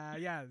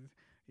 Yeah.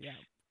 Yeah.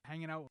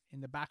 Hanging out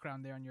in the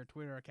background there on your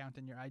Twitter account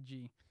and your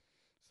IG.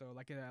 So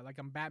like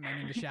I'm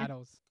Batman in the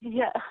shadows.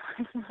 Yeah.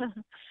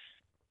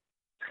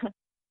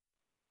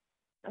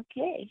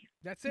 Okay.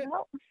 That's it.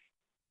 Well,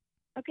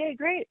 okay,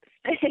 great.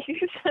 Thanks.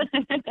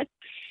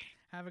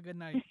 Have a good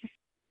night.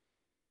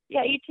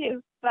 Yeah, you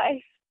too.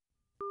 Bye.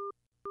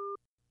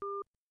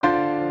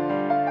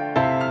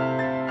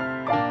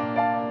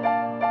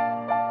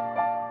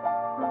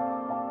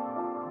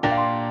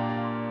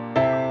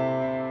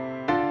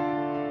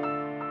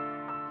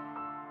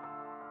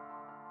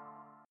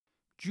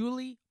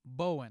 Julie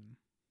Bowen.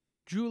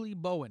 Julie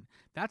Bowen.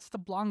 That's the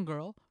blonde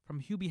girl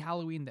from Hubie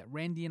Halloween that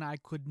Randy and I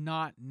could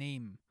not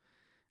name.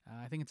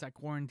 I think it's that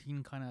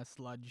quarantine kind of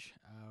sludge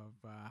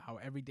of how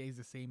every day is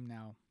the same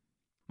now.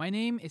 My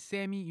name is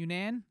Sammy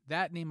Yunan.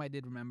 That name I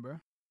did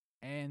remember.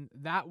 And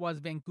that was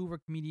Vancouver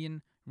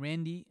comedian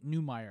Randy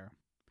Newmeyer.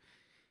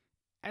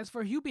 As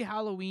for Hubie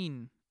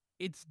Halloween,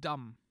 it's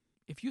dumb.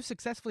 If you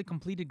successfully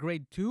completed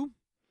grade 2,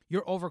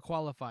 you're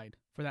overqualified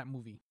for that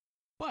movie.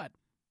 But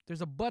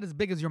there's a but as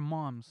big as your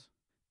mom's.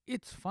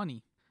 It's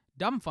funny.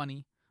 Dumb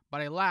funny,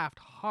 but I laughed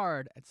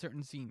hard at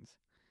certain scenes.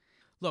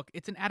 Look,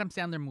 it's an Adam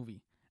Sandler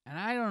movie, and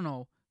I don't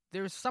know,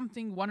 there's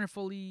something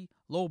wonderfully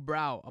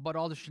lowbrow about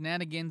all the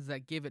shenanigans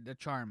that give it a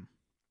charm.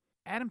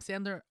 Adam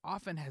Sandler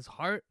often has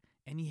heart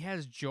and he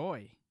has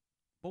joy.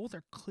 Both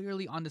are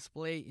clearly on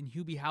display in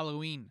Hubie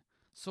Halloween,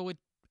 so it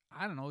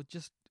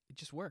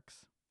just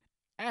works.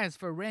 As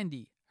for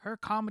Randy, her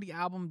comedy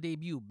album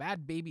debut,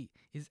 Bad Baby,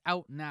 is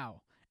out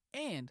now.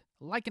 And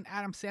like an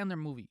Adam Sandler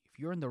movie, if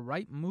you're in the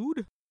right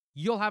mood,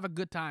 you'll have a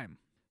good time.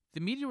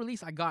 The media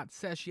release I got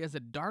says she has a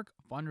dark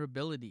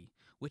vulnerability,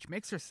 which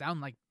makes her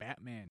sound like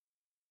Batman.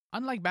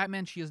 Unlike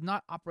Batman, she is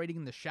not operating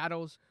in the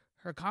shadows.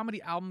 Her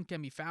comedy album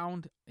can be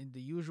found in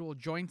the usual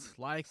joints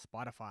like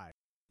Spotify.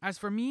 As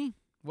for me,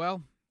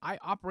 well, I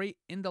operate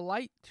in the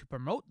light to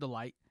promote the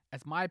light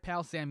as My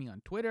Pal Sammy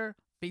on Twitter,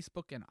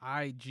 Facebook, and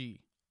IG.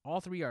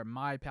 All three are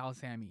My Pal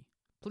Sammy.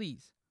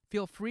 Please,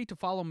 feel free to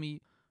follow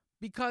me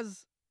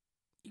because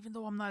even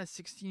though I'm not a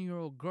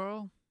 16-year-old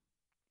girl,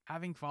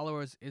 having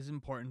followers is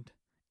important.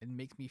 It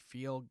makes me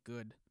feel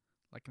good,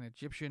 like an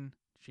Egyptian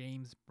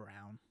James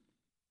Brown.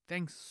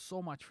 Thanks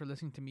so much for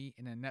listening to me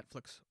in a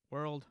Netflix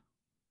world.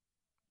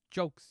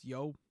 Jokes,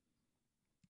 yo.